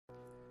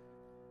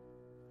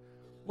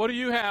What do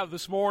you have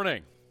this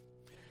morning?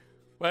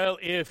 Well,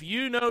 if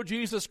you know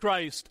Jesus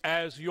Christ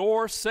as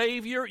your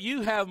Savior,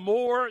 you have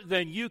more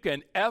than you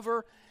can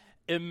ever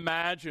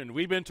imagine.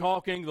 We've been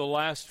talking the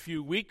last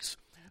few weeks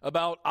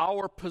about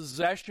our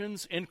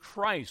possessions in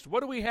Christ.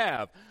 What do we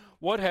have?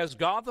 What has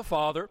God the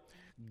Father,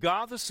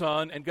 God the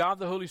Son, and God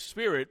the Holy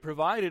Spirit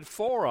provided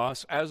for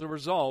us as a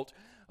result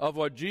of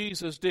what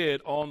Jesus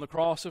did on the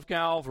cross of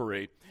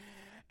Calvary?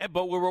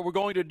 But what we're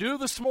going to do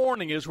this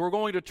morning is we're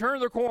going to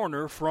turn the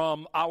corner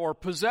from our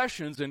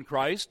possessions in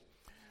Christ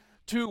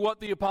to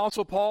what the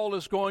Apostle Paul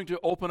is going to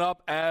open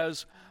up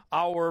as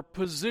our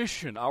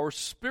position, our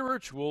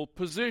spiritual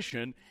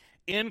position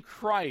in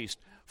Christ.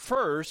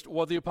 First,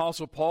 what the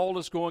Apostle Paul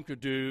is going to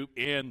do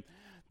in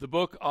the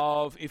book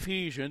of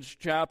Ephesians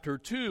chapter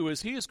 2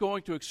 is he is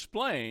going to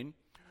explain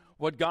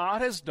what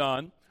God has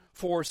done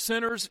for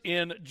sinners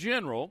in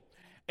general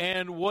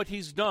and what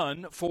he's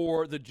done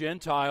for the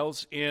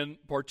Gentiles in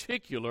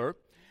particular.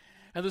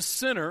 And the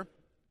sinner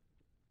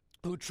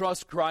who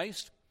trusts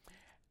Christ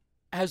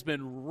has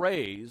been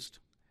raised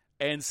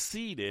and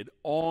seated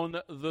on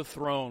the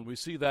throne. We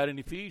see that in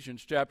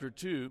Ephesians chapter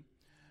 2,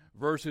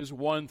 verses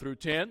 1 through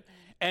 10.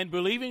 And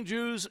believing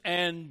Jews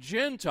and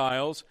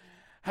Gentiles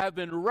have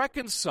been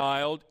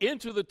reconciled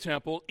into the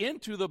temple,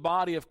 into the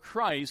body of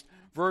Christ,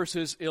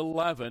 verses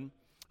 11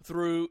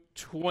 through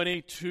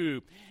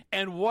 22.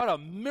 And what a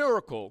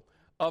miracle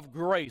of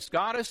grace.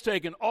 God has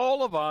taken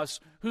all of us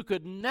who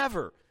could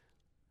never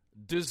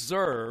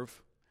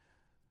deserve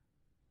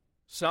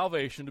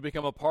salvation to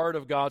become a part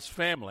of God's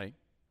family,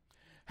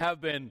 have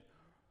been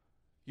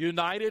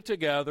united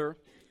together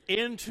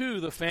into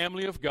the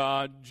family of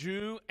God,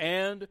 Jew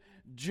and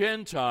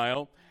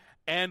Gentile,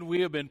 and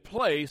we've been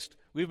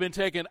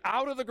taken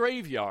out of the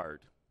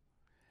graveyard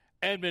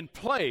and been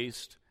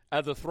placed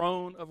at the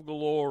throne of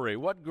glory.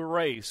 What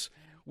grace.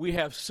 We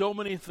have so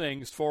many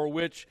things for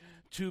which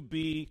to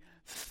be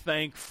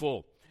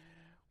thankful.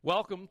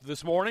 Welcome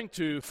this morning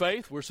to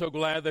Faith. We're so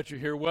glad that you're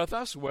here with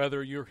us,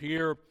 whether you're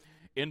here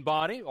in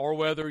body or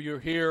whether you're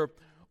here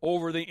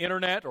over the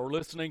internet or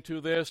listening to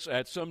this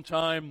at some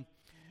time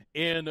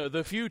in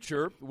the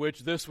future,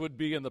 which this would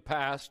be in the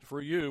past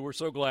for you. We're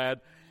so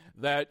glad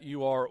that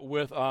you are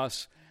with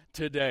us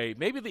today.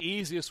 Maybe the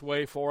easiest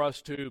way for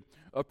us to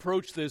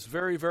approach this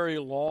very, very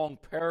long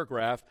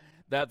paragraph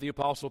that the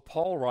Apostle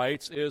Paul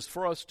writes is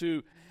for us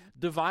to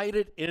divide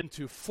it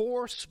into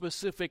four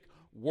specific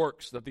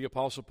works that the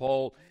Apostle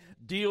Paul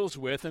deals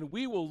with, and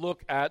we will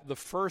look at the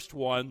first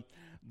one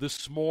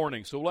this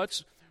morning. So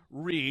let's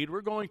read. We're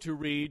going to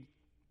read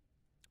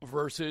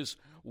verses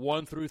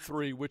 1 through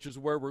 3, which is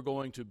where we're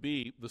going to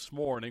be this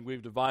morning.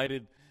 We've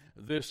divided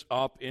this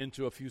up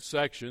into a few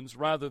sections.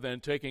 Rather than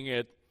taking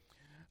it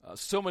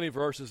so many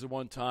verses at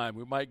one time,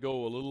 we might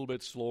go a little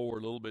bit slower,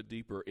 a little bit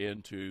deeper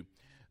into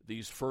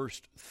these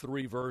first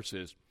three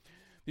verses.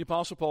 The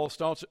Apostle Paul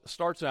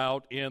starts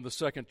out in the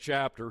second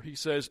chapter. He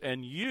says,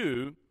 "And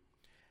you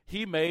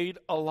he made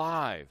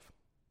alive,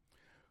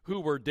 who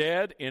were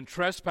dead in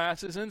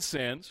trespasses and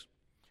sins,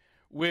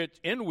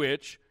 in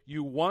which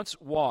you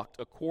once walked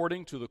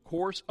according to the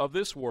course of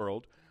this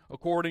world,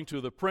 according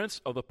to the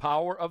prince of the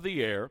power of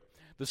the air,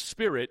 the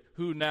spirit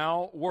who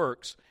now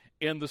works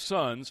in the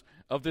sons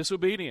of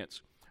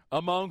disobedience,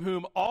 among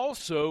whom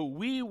also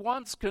we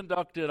once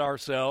conducted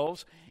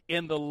ourselves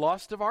in the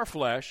lust of our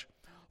flesh,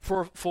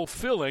 for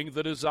fulfilling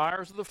the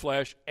desires of the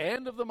flesh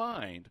and of the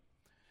mind,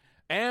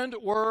 and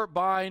were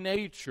by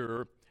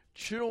nature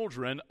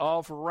children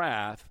of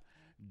wrath,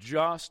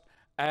 just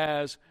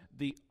as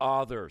the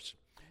others."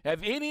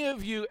 Have any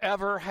of you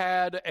ever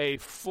had a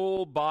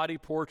full body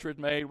portrait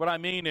made? What I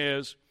mean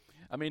is,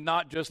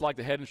 not just like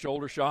the head and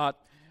shoulder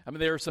shot.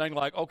 They were saying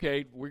like,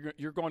 okay,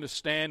 you're going to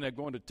stand and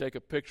going to take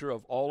a picture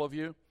of all of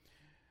you.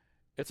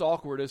 It's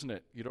awkward, isn't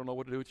it? You don't know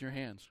what to do with your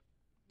hands.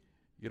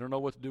 You don't know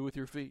what to do with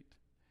your feet.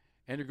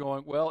 And you're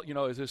going, well,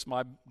 is this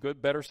my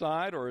better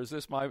side, or is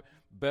this my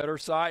better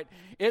side?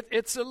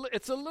 It's a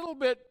little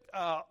bit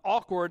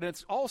awkward. And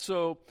it's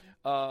also,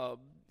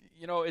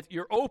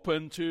 you're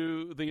open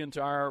to the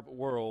entire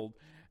world.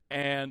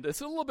 And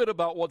it's a little bit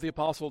about what the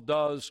apostle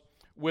does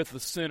with the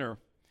sinner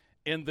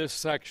in this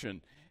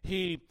section.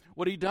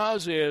 What he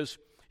does is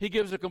he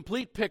gives a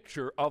complete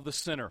picture of the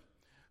sinner,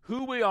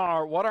 who we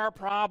are, what our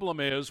problem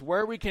is,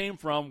 where we came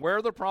from,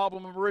 where the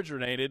problem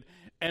originated,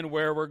 and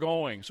where we're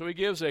going. So he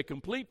gives a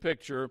complete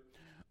picture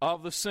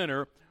of the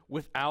sinner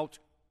without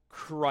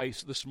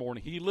Christ this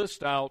morning. He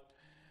lists out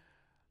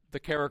the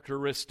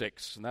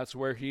characteristics, and that's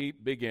where he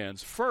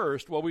begins.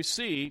 First, what we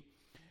see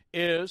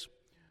is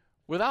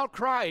without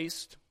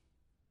Christ,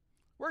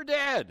 we're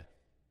dead.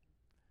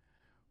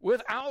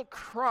 Without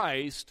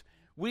Christ,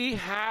 we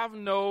have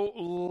no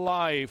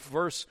life.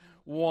 Verse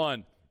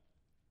 1.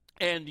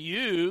 And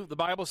you, the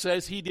Bible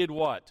says, he did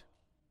what?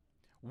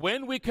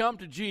 When we come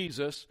to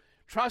Jesus,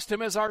 trust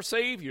him as our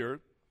Savior,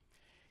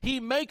 he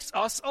makes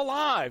us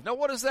alive. Now,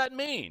 what does that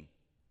mean?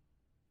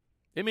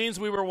 It means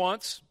we were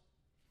once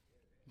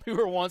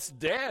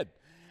dead.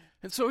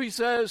 And so he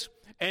says,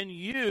 and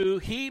you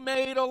he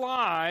made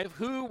alive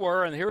who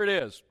were, and here it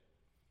is.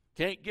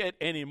 Can't get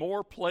any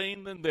more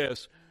plain than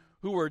this.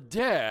 Who were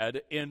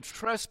dead in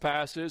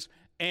trespasses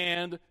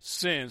and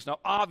sins. Now,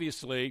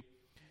 obviously,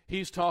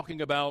 he's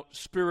talking about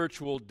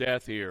spiritual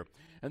death here.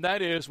 And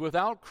that is,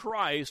 without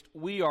Christ,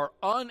 we are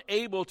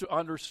unable to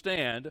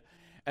understand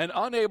and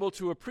unable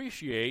to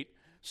appreciate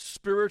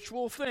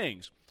spiritual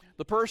things.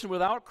 The person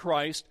without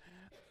Christ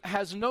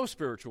has no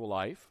spiritual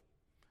life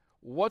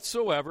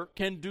whatsoever,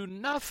 can do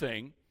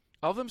nothing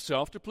of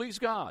themselves to please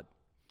God.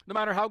 No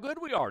matter how good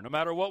we are, no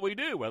matter what we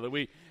do, whether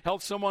we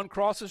help someone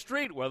cross the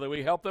street, whether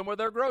we help them with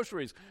their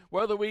groceries,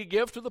 whether we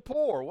give to the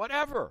poor,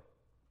 whatever.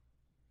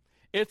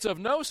 It's of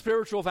no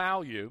spiritual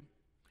value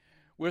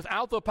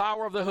without the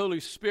power of the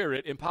Holy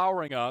Spirit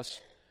empowering us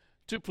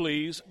to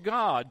please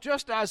God.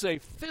 Just as a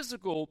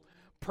physical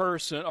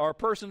person, or a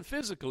person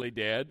physically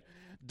dead,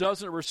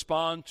 doesn't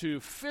respond to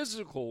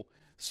physical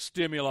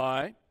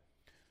stimuli,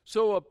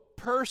 so a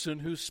person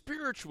who's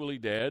spiritually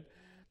dead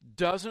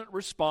doesn't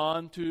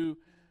respond to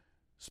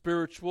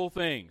spiritual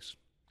things.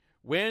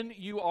 When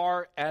you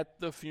are at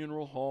the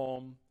funeral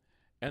home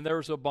and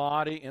there's a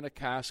body in a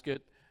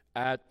casket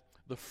at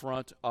the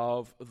front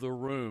of the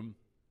room,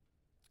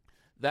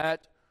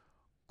 that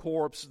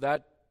corpse,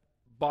 that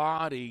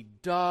body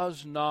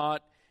does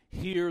not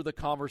hear the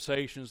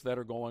conversations that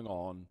are going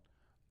on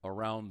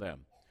around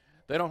them.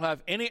 They don't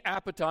have any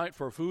appetite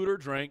for food or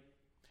drink.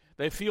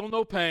 They feel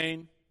no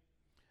pain.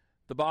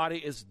 The body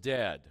is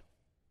dead.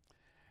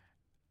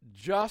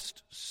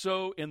 Just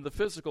so in the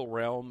physical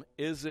realm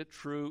is it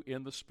true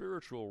in the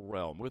spiritual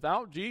realm.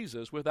 Without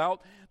Jesus,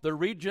 without the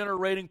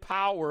regenerating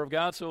power of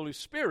God's Holy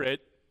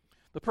Spirit,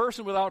 the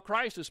person without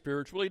Christ is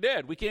spiritually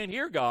dead. We can't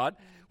hear God,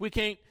 we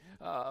can't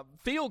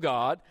feel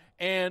God,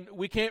 and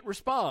we can't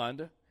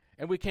respond,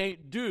 and we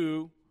can't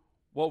do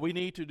what we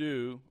need to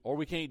do, or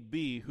we can't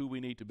be who we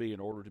need to be in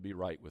order to be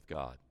right with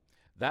God.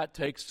 That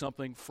takes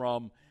something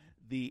from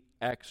the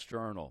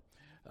external.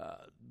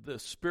 The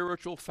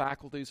spiritual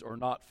faculties are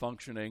not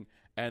functioning,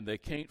 and they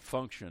can't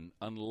function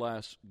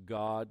unless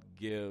God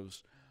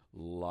gives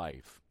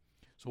life.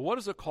 So what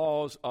is the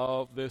cause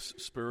of this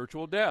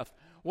spiritual death?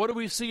 What do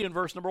we see in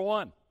verse number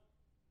 1?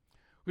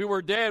 We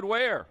were dead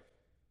where?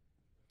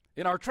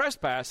 In our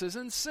trespasses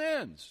and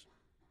sins.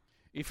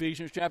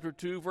 Ephesians chapter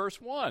 2, verse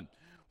 1.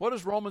 What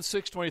does Romans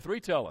 6:23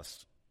 tell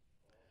us?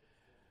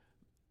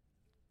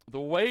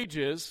 The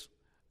wages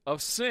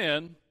of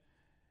sin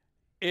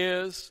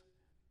is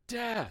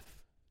death.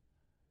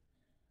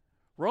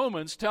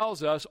 Romans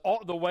tells us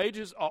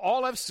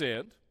all have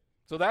sinned.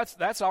 So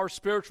that's our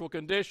spiritual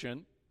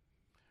condition.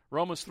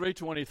 Romans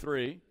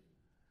 3:23,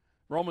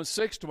 Romans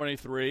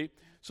 6:23.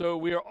 So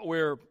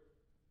we're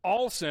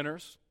all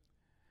sinners,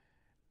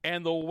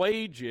 and the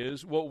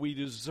wages, what we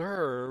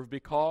deserve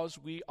because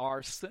we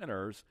are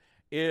sinners,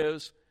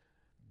 is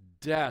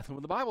death. And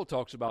when the Bible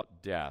talks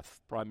about death,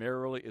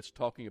 primarily it's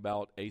talking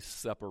about a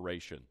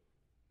separation.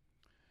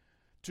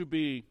 To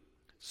be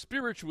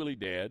spiritually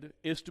dead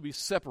is to be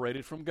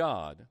separated from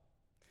God.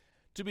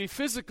 To be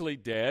physically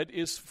dead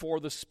is for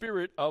the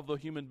spirit of the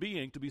human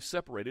being to be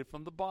separated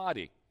from the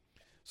body.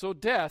 So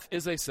death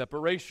is a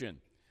separation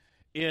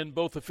in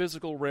both the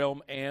physical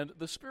realm and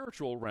the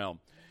spiritual realm.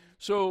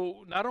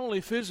 So not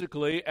only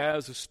physically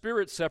as the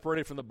spirit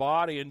separated from the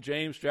body in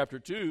James chapter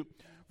 2,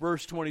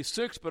 verse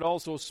 26, but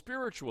also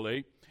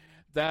spiritually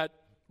that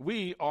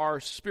we are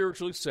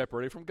spiritually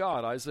separated from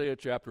God. Isaiah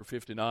chapter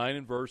 59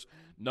 and verse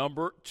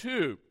number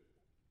 2.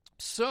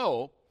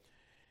 So,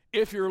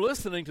 if you're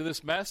listening to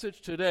this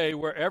message today,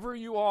 wherever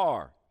you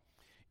are,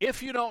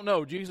 if you don't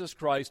know Jesus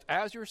Christ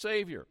as your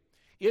Savior,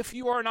 if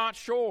you are not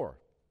sure,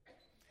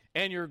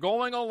 and you're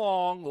going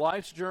along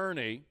life's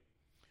journey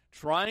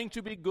trying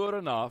to be good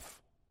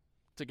enough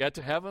to get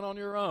to heaven on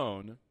your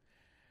own,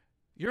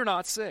 you're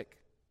not sick.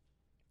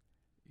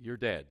 You're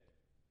dead.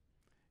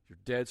 You're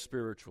dead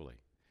spiritually.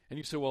 And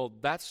you say, well,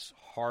 that's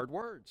hard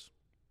words.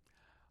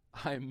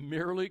 I'm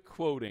merely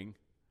quoting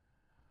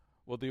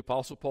what the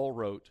Apostle Paul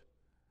wrote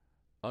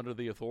under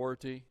the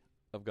authority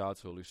of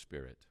God's Holy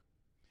Spirit.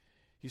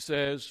 He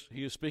says,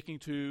 he is speaking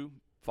to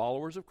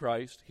followers of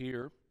Christ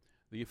here,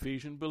 the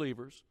Ephesian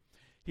believers.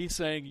 He's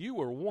saying, you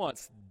were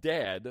once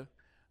dead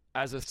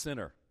as a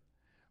sinner,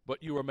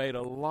 but you were made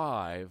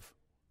alive.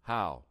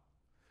 How?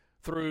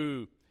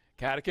 Through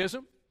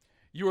catechism.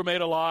 You were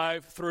made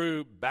alive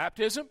through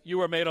baptism. You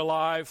were made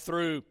alive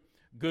through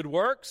good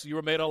works. You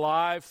were made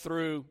alive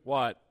through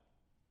what?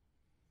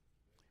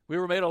 We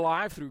were made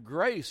alive through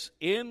grace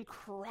in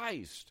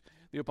Christ.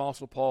 The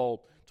Apostle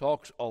Paul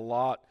talks a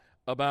lot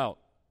about.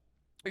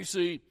 You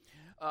see,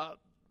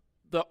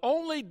 the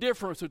only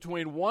difference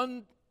between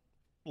one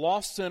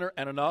lost sinner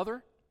and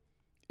another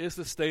is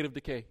the state of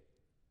decay.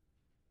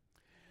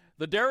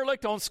 The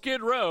derelict on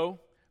Skid Row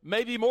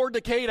may be more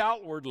decayed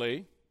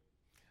outwardly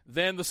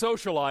than the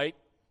socialite,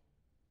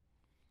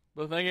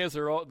 but the thing is,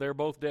 they're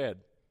both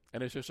dead,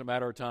 and it's just a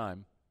matter of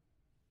time.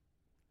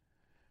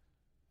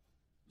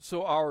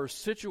 So our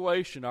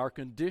situation, our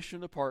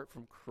condition apart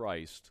from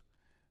Christ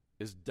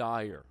is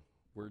dire.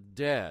 We're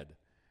dead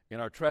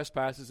in our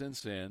trespasses and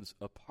sins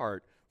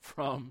apart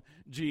from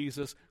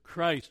Jesus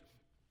Christ.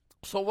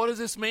 So what does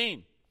this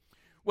mean?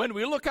 When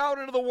we look out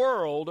into the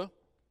world,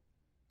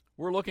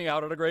 we're looking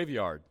out at a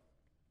graveyard.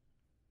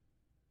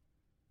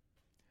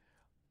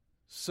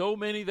 So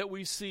many that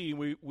we see,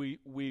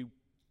 we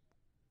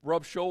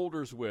rub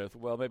shoulders with,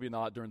 well, maybe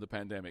not during the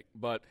pandemic,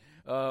 but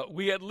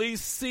we at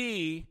least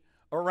see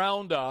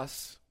around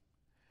us,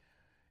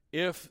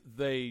 if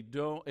they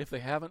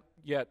haven't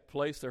yet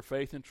placed their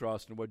faith and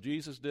trust in what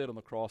Jesus did on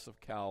the cross of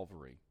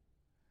Calvary,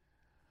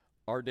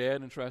 are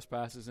dead in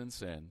trespasses and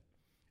sin,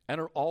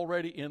 and are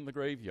already in the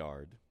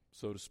graveyard,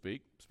 so to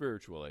speak,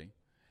 spiritually,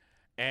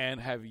 and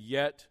have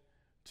yet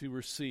to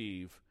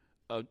receive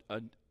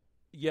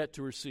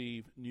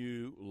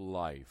new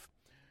life.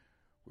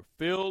 We're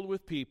filled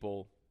with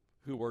people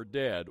who are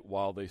dead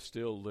while they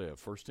still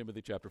live. 1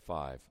 Timothy chapter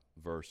 5,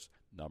 verse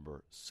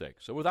number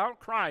 6. So without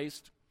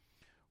Christ,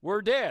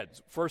 we're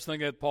dead. First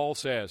thing that Paul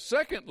says.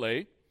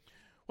 Secondly,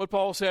 what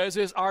Paul says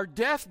is our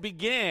death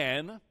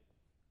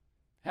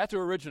had to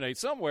originate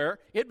somewhere.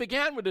 It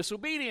began with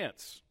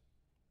disobedience.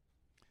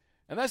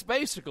 And that's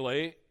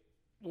basically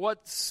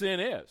what sin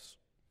is.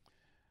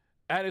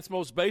 At its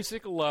most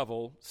basic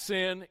level,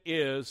 sin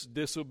is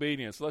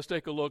disobedience. Let's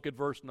take a look at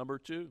verse number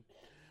 2.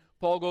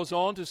 Paul goes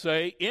on to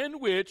say, in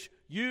which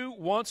you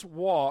once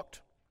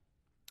walked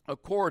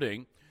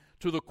according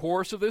to the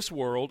course of this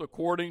world,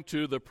 according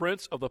to the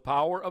prince of the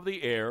power of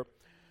the air,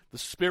 the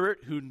spirit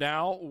who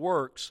now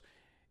works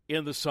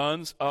in the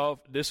sons of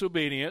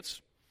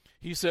disobedience.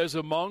 He says,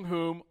 among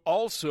whom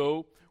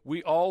also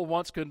we all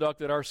once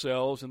conducted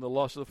ourselves in the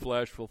lust of the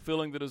flesh,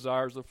 fulfilling the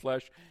desires of the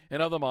flesh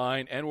and of the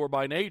mind, and were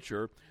by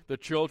nature the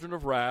children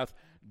of wrath,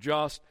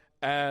 just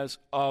as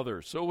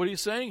others. So what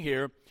he's saying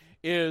here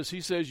is, he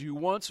says, you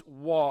once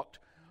walked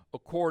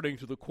according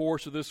to the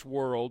course of this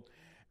world,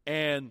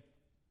 and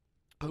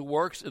who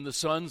works in the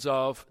sons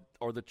of,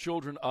 or the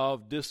children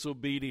of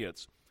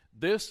disobedience.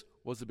 This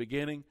was the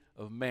beginning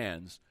of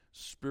man's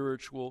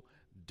spiritual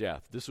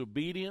death.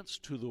 Disobedience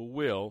to the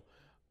will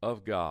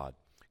of God.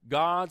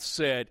 God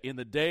said, in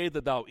the day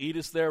that thou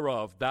eatest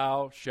thereof,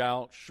 thou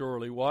shalt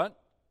surely what?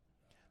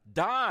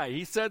 Die.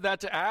 He said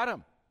that to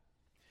Adam.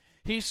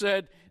 He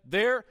said,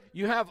 there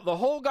you have the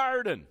whole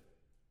garden.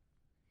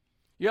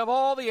 You have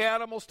all the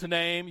animals to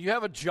name. You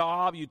have a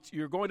job.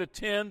 You're going to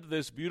tend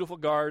this beautiful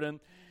garden.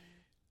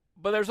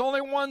 But there's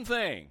only one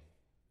thing.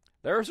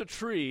 There's a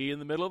tree in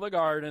the middle of the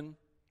garden,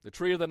 the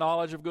tree of the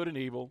knowledge of good and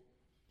evil.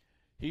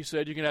 He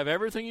said, you can have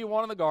everything you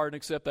want in the garden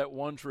except that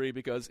one tree,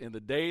 because in the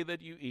day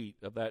that you eat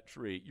of that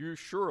tree, you're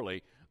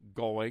surely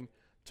going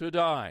to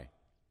die.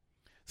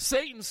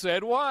 Satan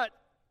said, what?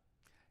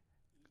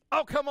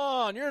 Oh, come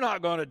on, you're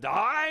not going to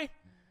die.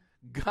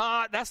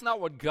 God, that's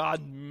not what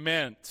God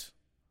meant,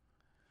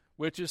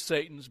 which is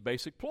Satan's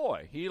basic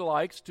ploy. He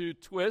likes to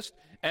twist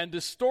and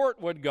distort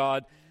what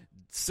God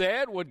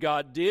said, what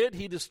God did.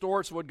 He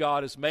distorts what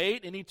God has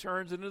made, and he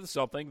turns it into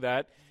something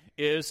that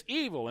is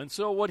evil. And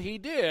so what he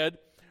did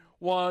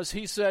was,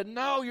 he said,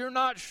 no, you're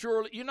not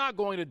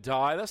going to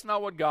die. That's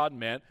not what God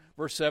meant.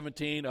 Verse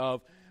 17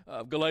 of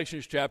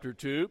Genesis chapter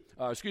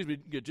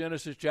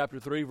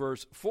 3,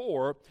 verse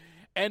 4.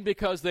 And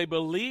because they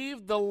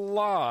believed the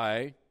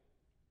lie,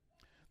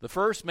 the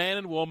first man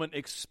and woman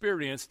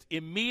experienced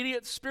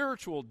immediate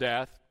spiritual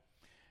death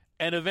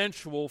and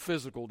eventual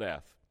physical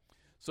death.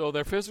 So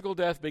their physical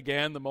death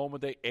began the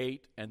moment they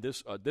ate and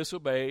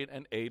disobeyed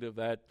and ate of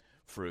that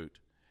fruit.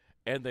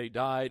 And they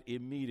died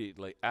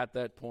immediately at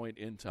that point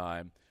in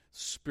time,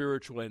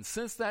 spiritually. And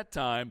since that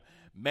time,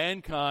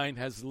 mankind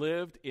has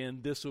lived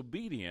in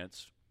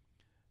disobedience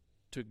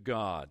to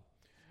God.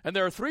 And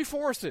there are three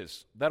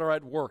forces that are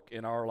at work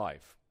in our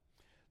life.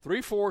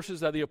 Three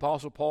forces that the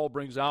Apostle Paul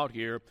brings out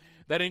here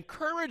that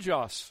encourage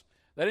us,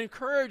 that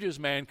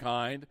encourages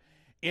mankind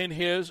in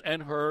his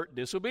and her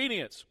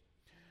disobedience.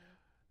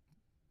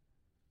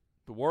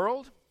 The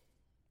world,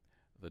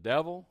 the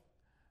devil,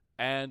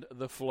 and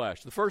the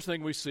flesh. The first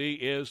thing we see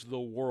is the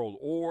world,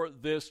 or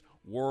this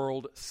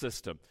world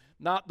system.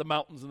 Not the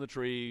mountains and the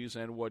trees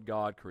and what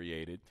God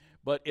created,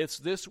 but it's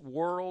this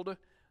world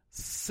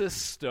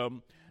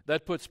system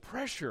that puts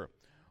pressure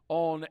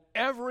on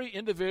every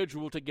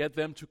individual to get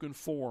them to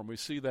conform. We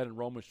see that in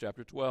Romans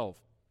chapter 12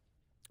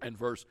 and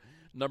verse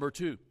number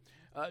 2.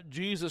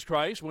 Jesus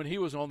Christ, when he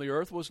was on the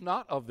earth, was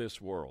not of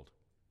this world.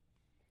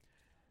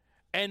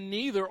 And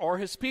neither are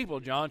his people.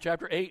 John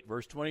chapter 8,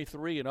 verse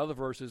 23, and other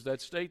verses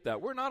that state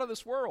that. We're not of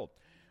this world.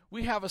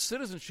 We have a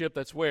citizenship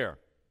that's where?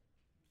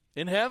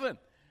 In heaven.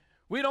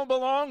 We don't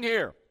belong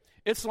here.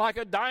 It's like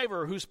a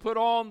diver who's put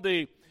on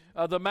the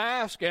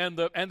mask and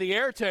the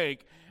air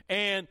tank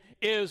and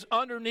is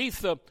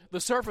underneath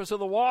the surface of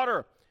the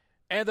water.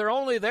 And they're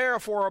only there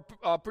for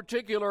a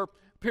particular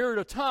period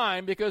of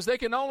time because they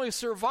can only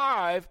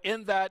survive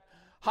in that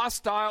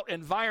hostile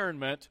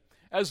environment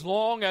as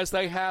long as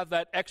they have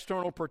that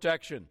external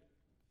protection.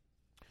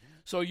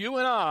 So you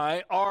and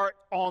I are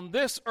on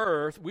this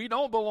earth. We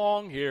don't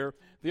belong here.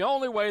 The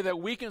only way that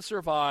we can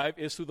survive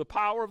is through the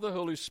power of the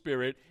Holy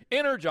Spirit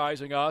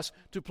energizing us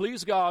to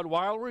please God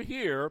while we're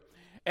here.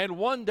 And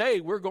one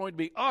day we're going to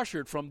be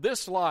ushered from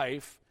this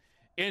life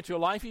into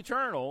life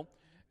eternal.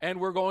 and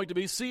we're going to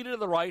be seated at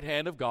the right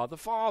hand of God the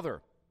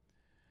Father.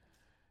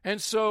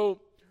 And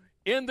so,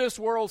 in this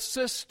world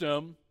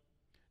system,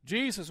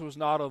 Jesus was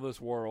not of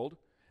this world,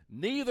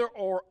 neither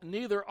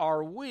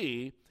are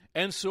we,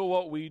 and so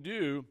what we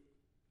do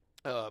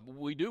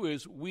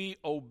is we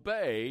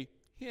obey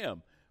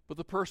him. But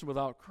the person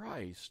without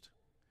Christ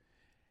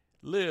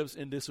lives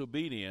in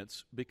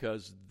disobedience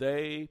because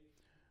they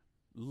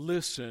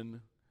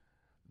listen,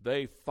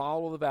 they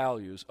follow the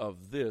values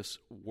of this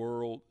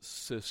world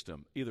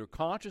system. Either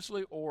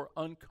consciously or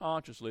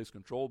unconsciously, it's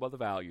controlled by the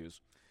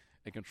values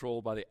and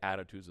controlled by the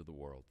attitudes of the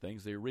world.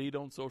 Things they read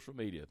on social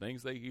media,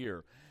 things they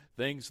hear,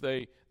 things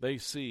they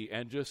see,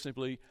 and just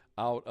simply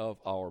out of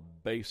our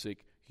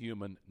basic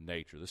human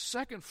nature. The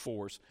second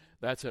force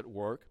that's at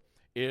work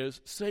is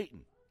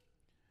Satan,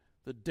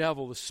 the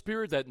devil, the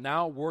spirit that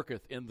now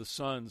worketh in the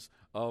sons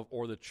of,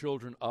 or the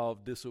children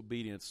of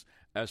disobedience,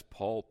 as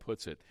Paul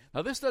puts it.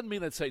 Now, this doesn't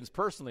mean that Satan's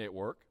personally at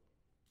work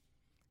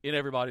in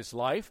everybody's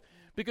life,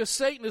 because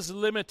Satan is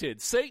limited.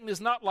 Satan is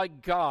not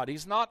like God.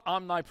 He's not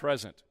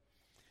omnipresent.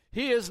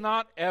 He is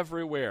not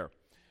everywhere.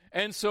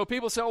 And so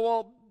people say,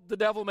 well, the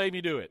devil made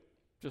me do it,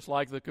 just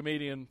like the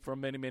comedian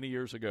from many, many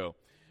years ago.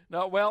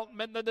 No, well,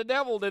 the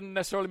devil didn't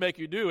necessarily make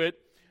you do it.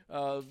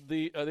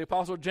 The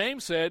Apostle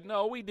James said,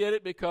 no, we did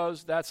it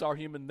because that's our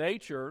human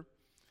nature,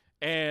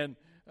 and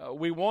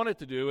we wanted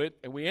to do it,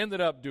 and we ended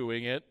up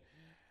doing it.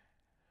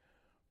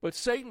 But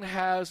Satan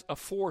has a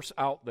force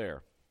out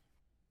there,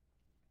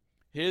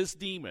 his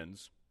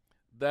demons,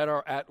 that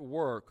are at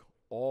work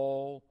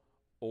all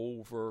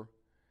over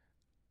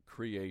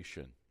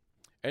creation.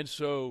 And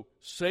so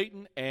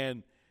Satan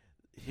and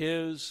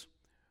his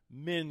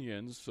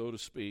minions, so to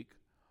speak,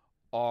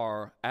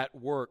 are at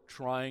work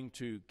trying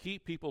to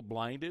keep people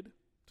blinded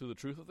to the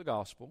truth of the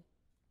gospel.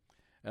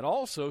 And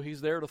also,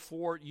 he's there to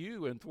thwart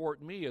you and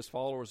thwart me as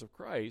followers of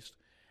Christ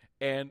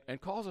and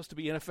cause us to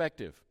be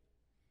ineffective,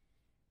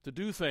 to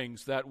do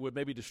things that would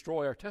maybe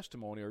destroy our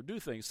testimony, or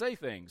say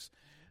things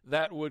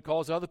that would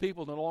cause other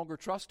people to no longer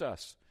trust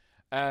us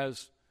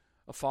as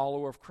a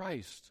follower of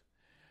Christ.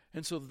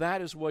 And so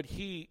that is what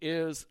he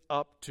is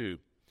up to.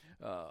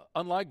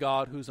 Unlike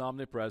God, who's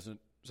omnipresent,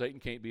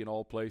 Satan can't be in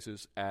all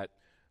places at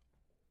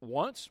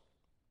once.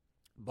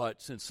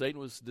 But since Satan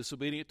was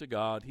disobedient to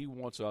God, he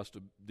wants us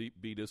to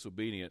be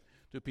disobedient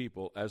to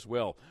people as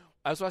well.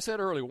 As I said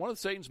earlier, one of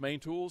Satan's main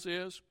tools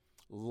is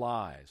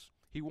lies.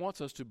 He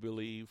wants us to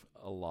believe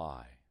a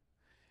lie.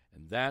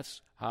 And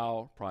that's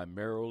how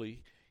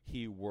primarily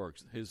he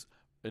works. His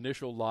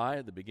initial lie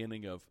at the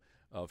beginning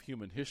of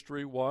human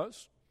history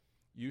was,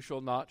 you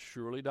shall not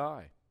surely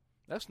die.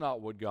 That's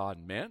not what God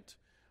meant,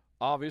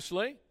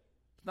 obviously.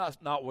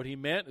 Not what he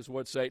meant is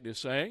what Satan is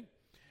saying.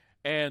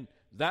 And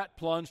that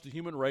plunged the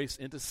human race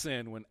into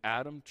sin when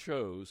Adam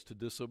chose to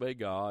disobey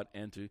God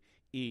and to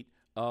eat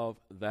of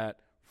that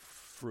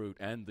fruit.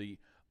 And the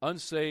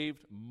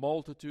unsaved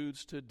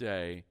multitudes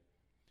today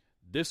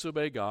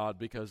disobey God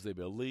because they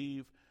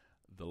believe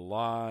the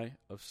lie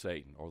of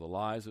Satan, or the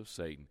lies of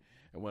Satan.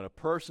 And when a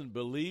person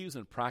believes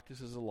and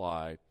practices a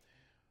lie,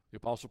 the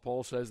Apostle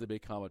Paul says they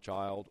become a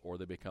child, or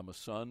they become a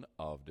son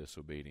of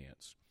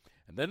disobedience.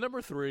 And then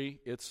number 3,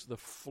 it's the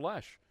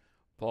flesh.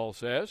 Paul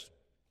says,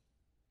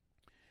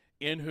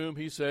 in whom,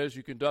 he says,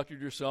 you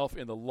conducted yourself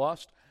in the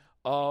lust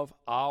of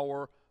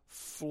our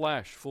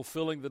flesh,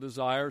 fulfilling the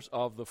desires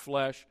of the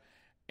flesh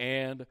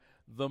and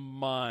the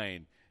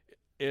mind.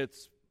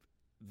 It's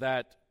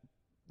that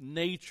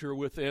nature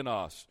within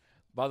us.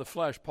 By the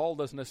flesh, Paul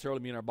doesn't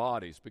necessarily mean our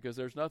bodies, because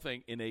there's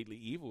nothing innately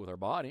evil with our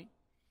body.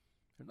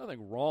 There's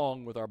nothing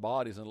wrong with our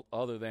bodies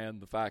other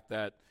than the fact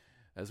that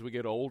as we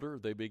get older,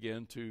 they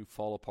begin to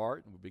fall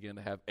apart, and we begin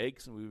to have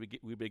aches, and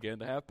we begin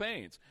to have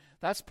pains.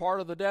 That's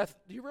part of the death.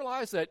 Do you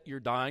realize that you're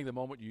dying the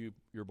moment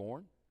you're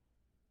born?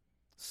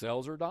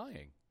 Cells are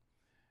dying.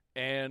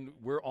 And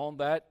we're on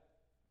that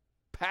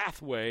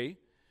pathway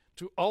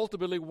to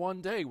ultimately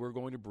one day we're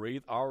going to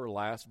breathe our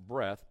last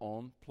breath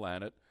on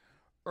planet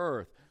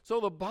Earth. So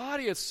the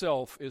body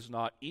itself is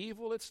not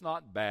evil, it's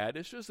not bad,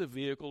 it's just a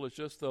vehicle, it's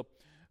just the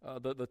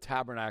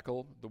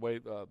tabernacle, the way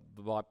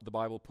the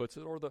Bible puts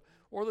it, or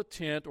the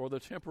tent, or the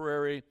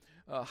temporary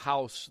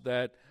house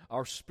that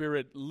our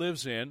spirit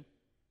lives in.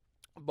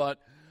 But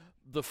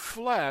the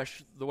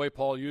flesh, the way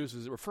Paul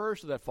uses it,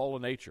 refers to that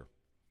fallen nature,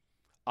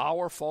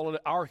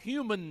 our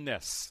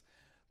humanness,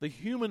 the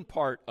human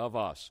part of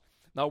us.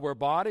 Now, we're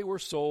body, we're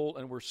soul,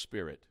 and we're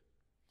spirit.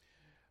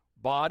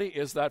 Body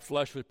is that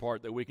fleshly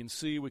part that we can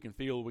see, we can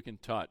feel, we can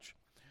touch.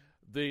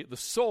 The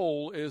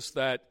soul is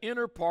that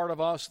inner part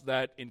of us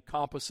that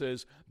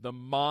encompasses the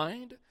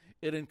mind.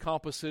 It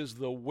encompasses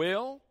the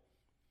will.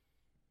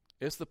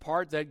 It's the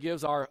part that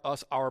gives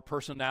us our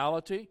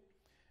personality.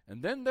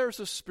 And then there's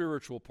the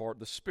spiritual part,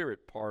 the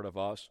spirit part of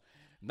us.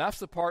 And that's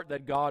the part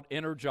that God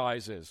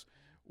energizes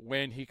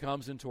when he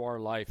comes into our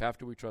life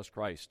after we trust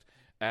Christ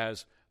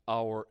as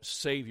our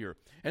Savior.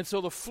 And so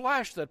the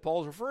flesh that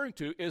Paul's referring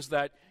to is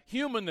that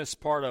humanness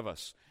part of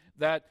us,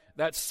 that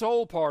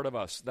soul part of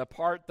us, the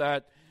part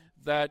that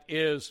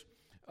is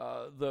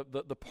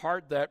the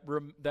part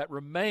that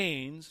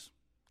remains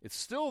It's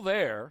still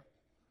there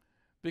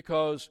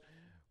because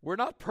we're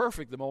not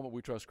perfect the moment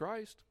we trust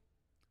Christ.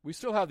 We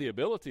still have the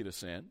ability to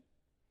sin.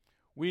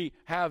 We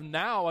have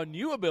now a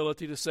new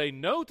ability to say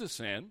no to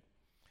sin.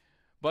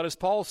 But as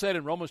Paul said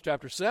in Romans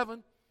chapter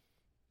 7,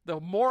 the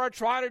more I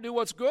try to do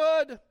what's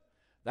good,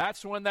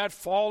 that's when that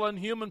fallen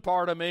human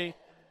part of me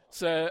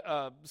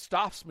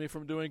stops me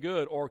from doing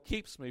good or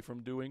keeps me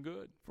from doing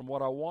good, from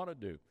what I want to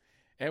do.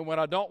 And when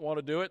I don't want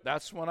to do it,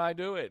 that's when I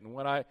do it. And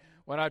when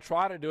I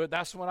try to do it,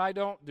 that's when I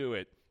don't do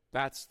it.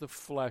 That's the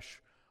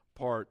flesh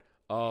part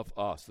of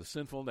us, the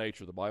sinful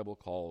nature the Bible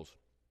calls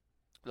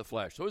the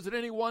flesh. So is it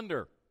any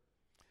wonder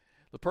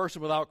the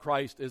person without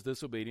Christ is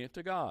disobedient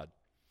to God?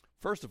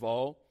 First of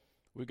all,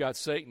 we've got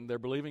Satan. They're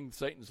believing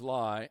Satan's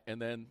lie.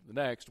 And then the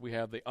next, we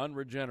have the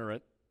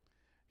unregenerate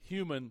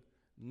human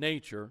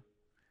nature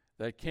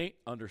that can't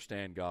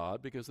understand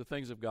God, because the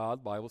things of God,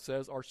 the Bible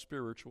says, are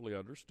spiritually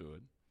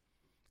understood.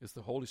 It's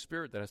the Holy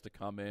Spirit that has to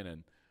come in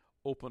and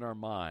open our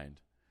mind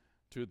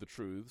to the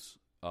truths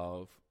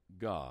of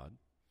God.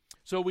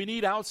 So we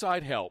need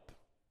outside help.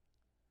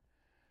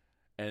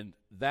 And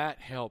that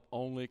help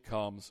only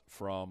comes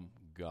from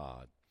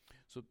God.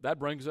 So that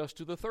brings us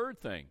to the third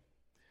thing.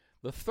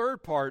 The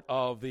third part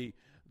of the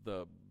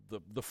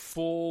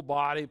full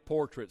body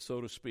portrait,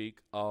 so to speak,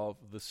 of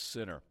the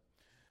sinner.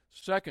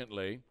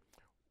 Secondly,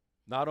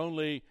 not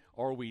only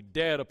are we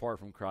dead apart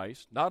from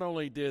Christ, not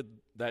only did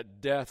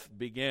that death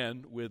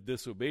begin with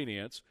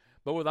disobedience,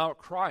 but without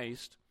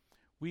Christ,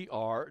 we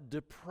are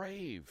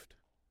depraved.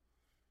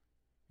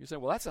 You say,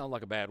 well, that sounds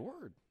like a bad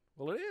word.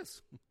 Well, it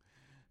is.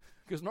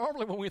 Because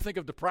normally when we think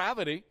of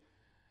depravity,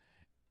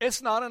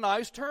 it's not a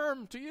nice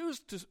term to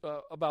use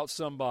about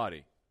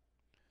somebody.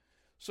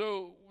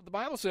 So the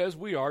Bible says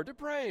we are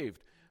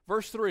depraved.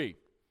 Verse 3,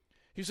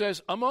 he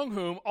says, among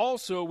whom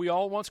also we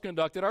all once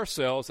conducted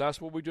ourselves. That's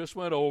what we just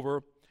went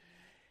over.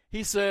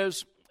 He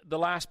says, the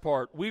last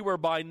part, we were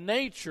by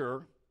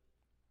nature,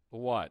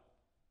 what?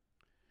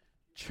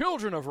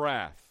 Children of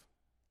wrath.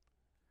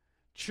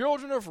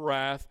 Children of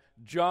wrath,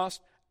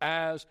 just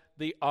as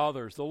the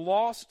others. The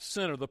lost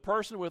sinner, the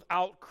person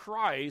without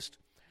Christ,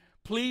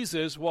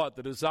 pleases what?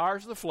 The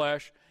desires of the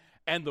flesh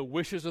and the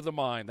wishes of the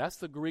mind. That's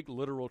the Greek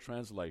literal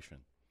translation.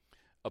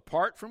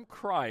 Apart from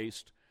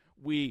Christ,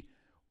 we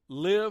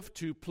live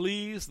to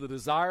please the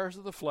desires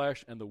of the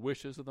flesh and the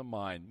wishes of the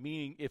mind.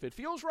 Meaning, if it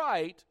feels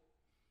right,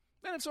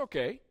 then it's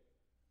okay.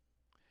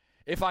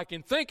 If I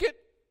can think it,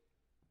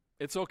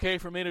 it's okay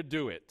for me to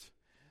do it.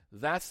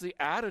 That's the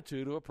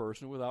attitude of a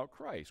person without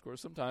Christ. Of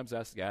course, sometimes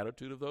that's the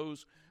attitude of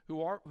those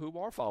who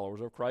are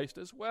followers of Christ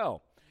as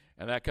well.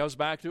 And that comes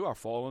back to our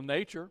fallen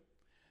nature.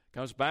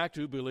 Comes back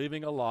to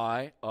believing a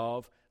lie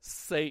of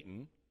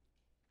Satan.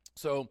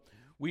 So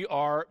we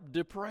are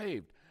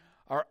depraved.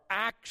 Our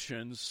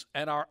actions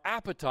and our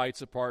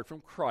appetites apart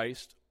from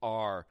Christ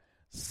are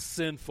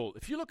sinful.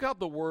 If you look up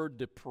the word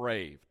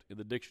depraved in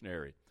the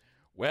dictionary,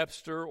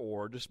 Webster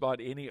or just about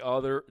any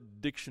other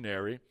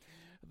dictionary,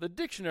 the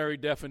dictionary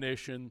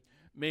definition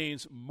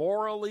means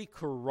morally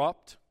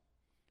corrupt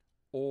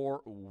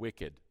or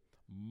wicked.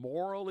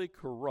 Morally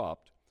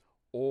corrupt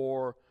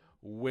or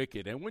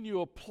wicked. And when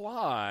you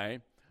apply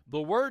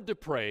the word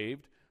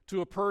depraved to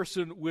a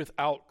person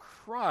without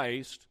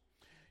Christ,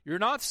 you're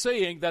not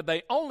saying that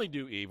they only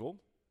do evil.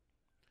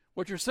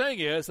 What you're saying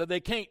is that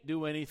they can't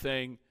do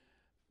anything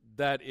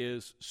that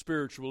is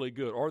spiritually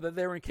good, or that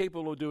they're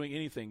incapable of doing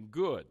anything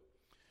good.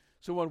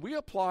 So when we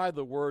apply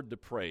the word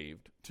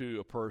depraved to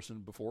a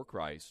person before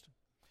Christ,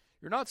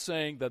 you're not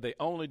saying that they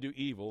only do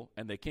evil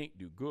and they can't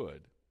do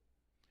good.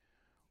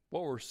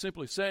 What we're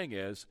simply saying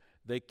is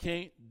they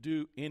can't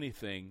do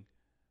anything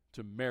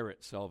to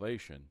merit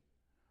salvation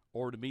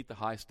or to meet the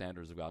high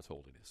standards of God's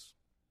holiness.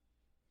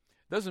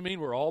 Doesn't mean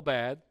we're all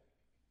bad,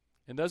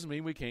 and doesn't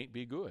mean we can't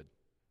be good.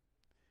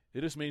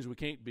 It just means we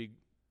can't be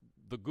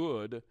the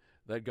good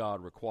that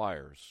God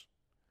requires,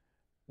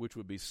 which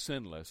would be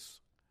sinless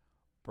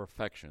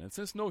perfection. And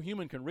since no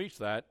human can reach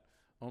that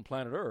on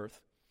planet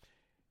Earth,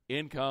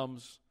 in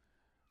comes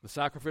the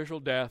sacrificial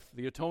death,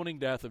 the atoning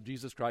death of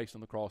Jesus Christ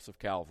on the cross of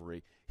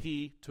Calvary.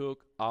 He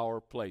took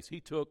our place. He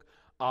took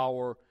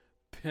our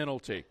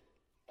penalty.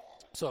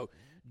 So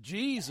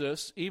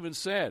Jesus even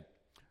said,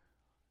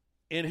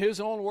 in his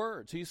own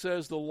words, he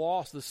says the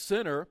lost, the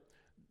sinner,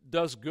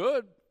 does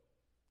good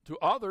to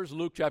others.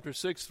 Luke chapter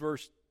 6,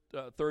 verse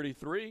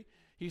 33,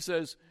 he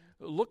says,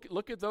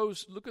 look at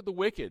the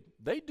wicked.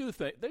 They do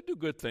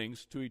good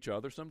things to each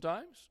other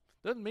sometimes.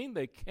 Doesn't mean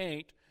they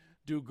can't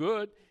do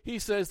good. He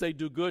says they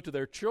do good to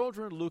their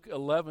children. Luke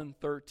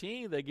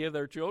 11:13, they give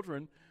their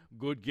children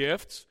good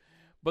gifts,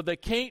 but they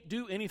can't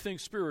do anything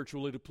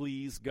spiritually to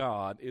please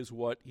God, is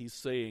what he's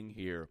saying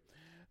here.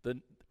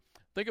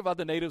 Think about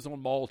the natives on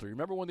Malta.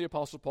 Remember when the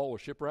Apostle Paul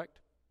was shipwrecked?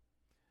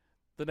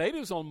 The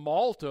natives on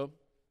Malta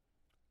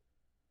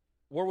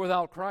were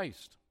without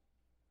Christ.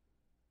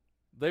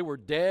 They were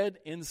dead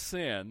in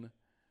sin,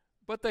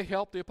 but they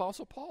helped the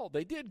Apostle Paul.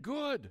 They did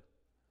good.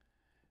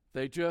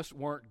 They just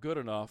weren't good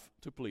enough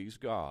to please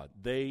God.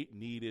 They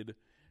needed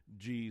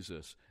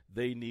Jesus.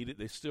 They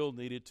still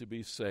needed to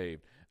be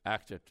saved.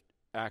 Acts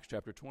Acts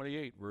chapter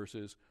 28,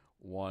 verses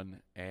 1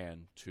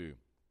 and 2.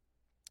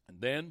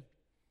 And then,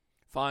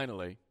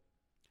 finally,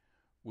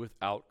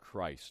 without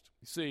Christ.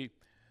 You see,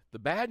 the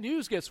bad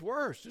news gets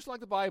worse, just like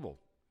the Bible.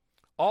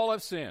 All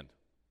have sinned.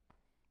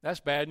 That's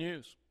bad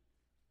news.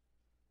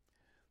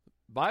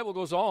 The Bible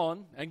goes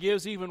on and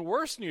gives even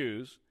worse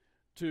news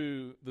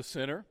to the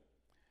sinner.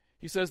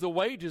 He says the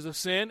wages of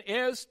sin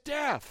is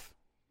death.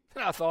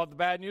 And I thought the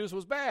bad news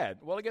was bad.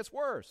 Well, it gets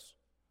worse.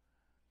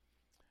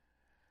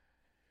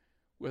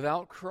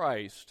 Without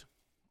Christ,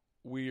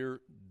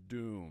 we're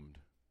doomed.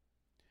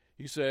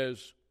 He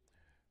says,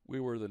 we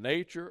were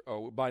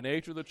by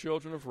nature the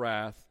children of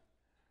wrath,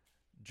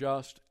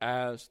 just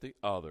as the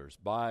others.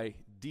 By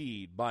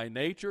deed, by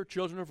nature,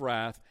 children of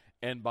wrath,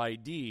 and by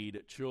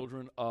deed,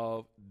 children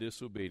of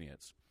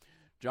disobedience.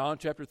 John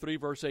chapter 3,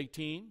 verse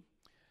 18,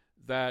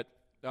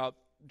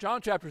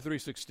 John chapter 3,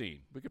 16.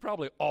 We could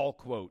probably all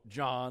quote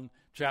John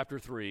chapter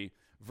 3,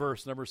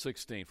 verse number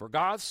 16. For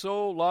God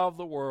so loved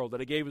the world that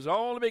he gave his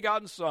only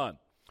begotten Son,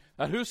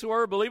 that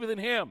whosoever believeth in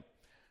him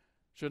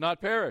should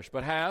not perish,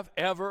 but have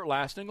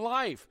everlasting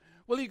life.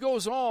 Well, he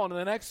goes on in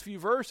the next few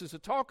verses to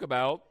talk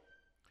about,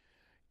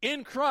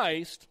 in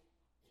Christ,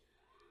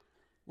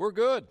 we're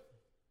good.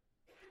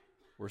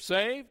 We're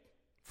saved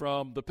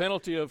from the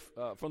penalty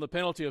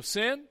of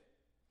sin.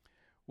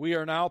 We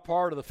are now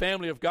part of the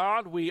family of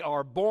God. We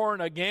are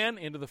born again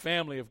into the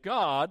family of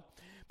God.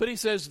 But he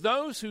says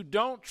those who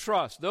don't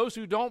trust, those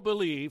who don't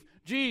believe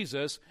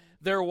Jesus,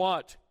 they're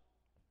what?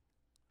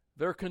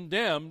 They're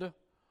condemned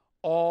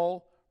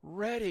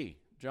already.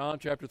 John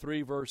chapter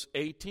 3, verse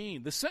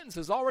 18. The sentence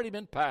has already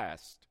been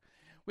passed.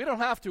 We don't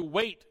have to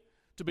wait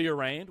to be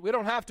arraigned. We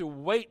don't have to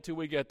wait till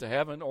we get to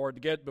heaven or to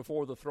get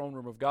before the throne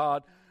room of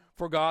God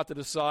for God to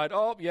decide,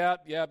 I'll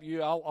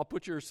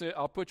put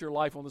your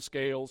life on the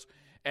scales,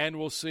 and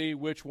we'll see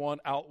which one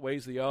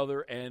outweighs the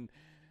other, and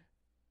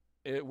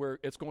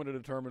it's going to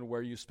determine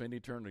where you spend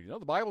eternity.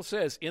 The Bible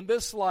says, in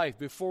this life,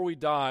 before we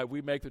die,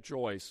 we make the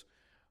choice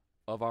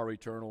of our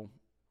eternal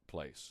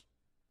place.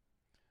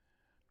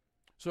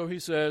 So he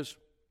says,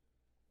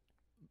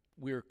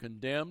 we're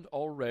condemned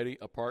already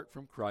apart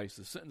from Christ.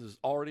 The sentence has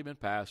already been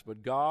passed,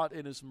 but God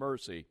in his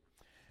mercy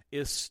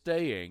is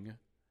staying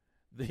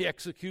the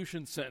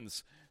execution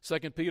sentence.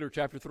 2 Peter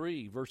chapter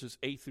 3, verses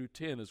 8 through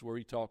 10 is where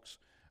he talks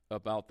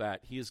about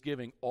that. He is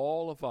giving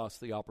all of us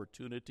the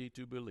opportunity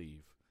to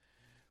believe.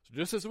 So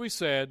just as we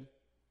said,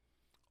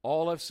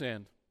 all have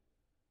sinned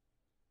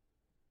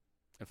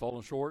and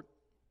fallen short.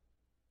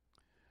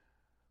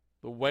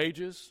 The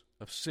wages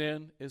of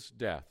sin is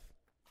death.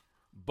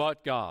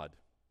 But God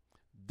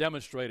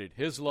demonstrated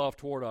his love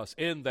toward us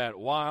in that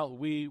while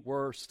we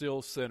were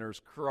still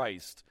sinners,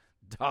 Christ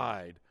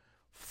died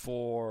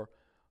for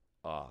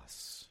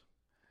us.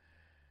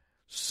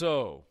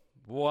 So,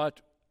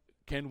 what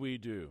can we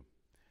do?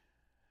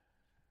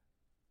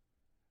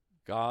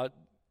 God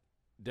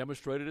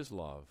demonstrated his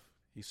love.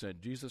 He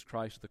sent Jesus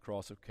Christ to the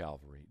cross of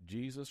Calvary.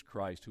 Jesus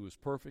Christ, who is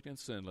perfect and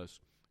sinless,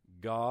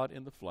 God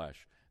in the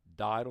flesh,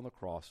 died on the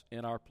cross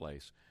in our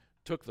place,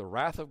 took the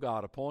wrath of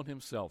God upon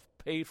himself,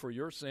 paid for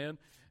your sin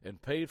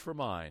and paid for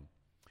mine.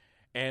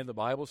 And the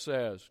Bible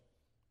says,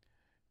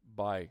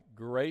 by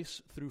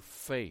grace through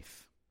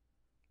faith,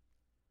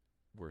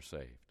 we're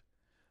saved.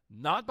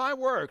 Not by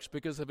works,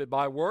 because if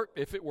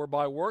it were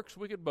by works,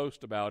 we could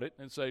boast about it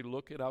and say,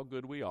 look at how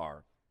good we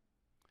are.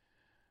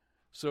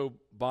 So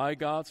by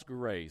God's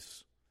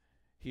grace,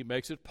 he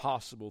makes it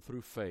possible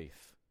through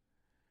faith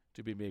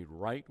to be made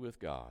right with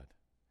God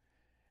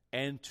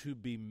and to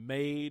be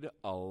made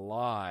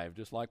alive,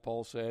 just like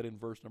Paul said in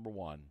verse number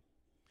 1,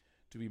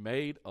 to be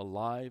made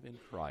alive in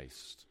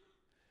Christ.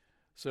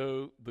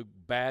 So the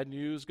bad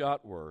news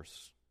got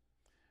worse.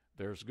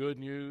 There's good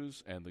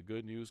news, and the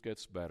good news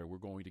gets better. We're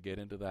going to get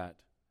into that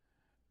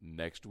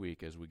next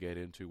week as we get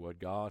into what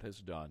God has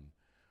done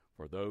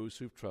for those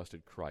who've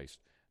trusted Christ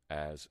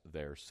as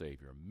their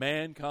Savior.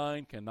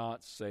 Mankind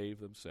cannot save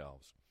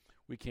themselves.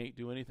 We can't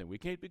do anything. We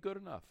can't be good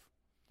enough.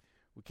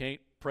 We can't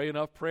pray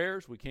enough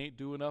prayers. We can't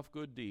do enough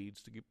good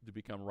deeds to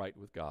become right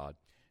with God.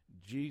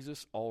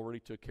 Jesus already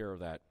took care of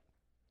that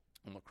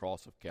on the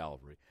cross of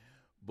Calvary.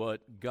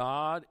 But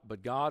God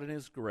in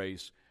his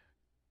grace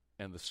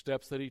and the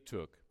steps that he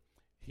took,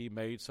 he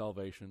made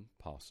salvation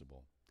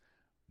possible.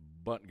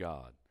 But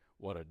God,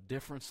 what a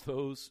difference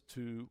those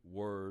two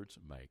words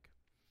make.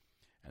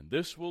 And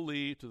this will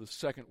lead to the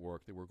second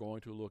work that we're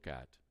going to look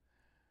at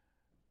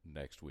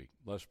next week.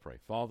 Let's pray.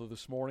 Father,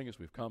 this morning as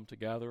we've come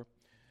together,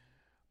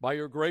 by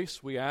your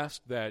grace we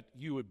ask that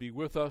you would be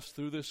with us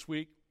through this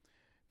week.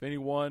 If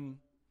anyone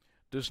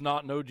does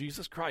not know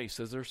Jesus Christ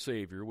as their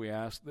Savior, we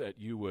ask that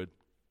you would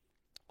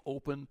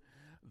open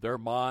their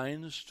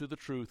minds to the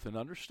truth and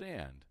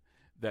understand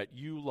that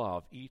you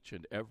love each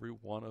and every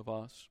one of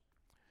us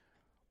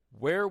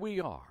where we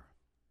are,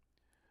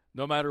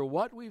 no matter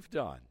what we've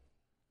done,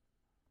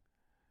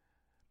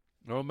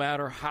 no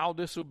matter how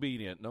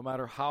disobedient, no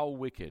matter how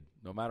wicked,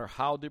 no matter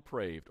how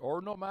depraved,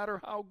 or no matter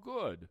how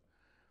good,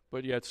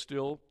 but yet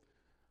still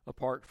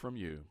apart from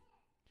you.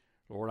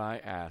 Lord, I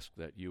ask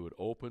that you would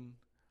open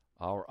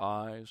our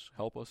eyes,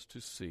 help us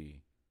to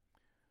see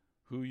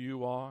who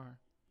you are,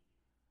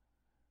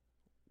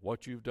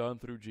 what you've done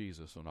through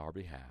Jesus on our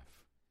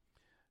behalf,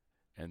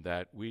 and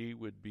that we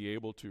would be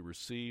able to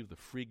receive the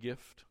free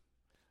gift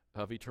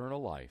of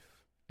eternal life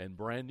and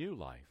brand new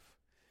life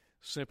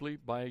simply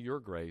by your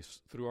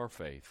grace through our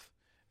faith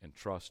and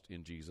trust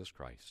in Jesus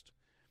Christ.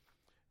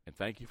 And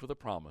thank you for the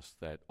promise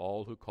that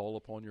all who call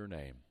upon your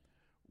name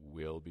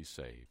will be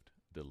saved,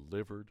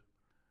 delivered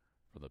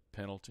from the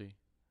penalty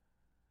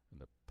and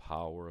the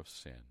power of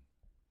sin,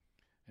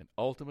 and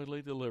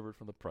ultimately delivered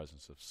from the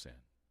presence of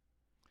sin.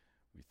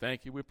 We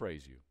thank you, we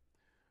praise you,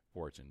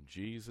 for it's in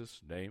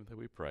Jesus' name that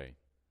we pray.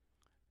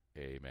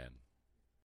 Amen.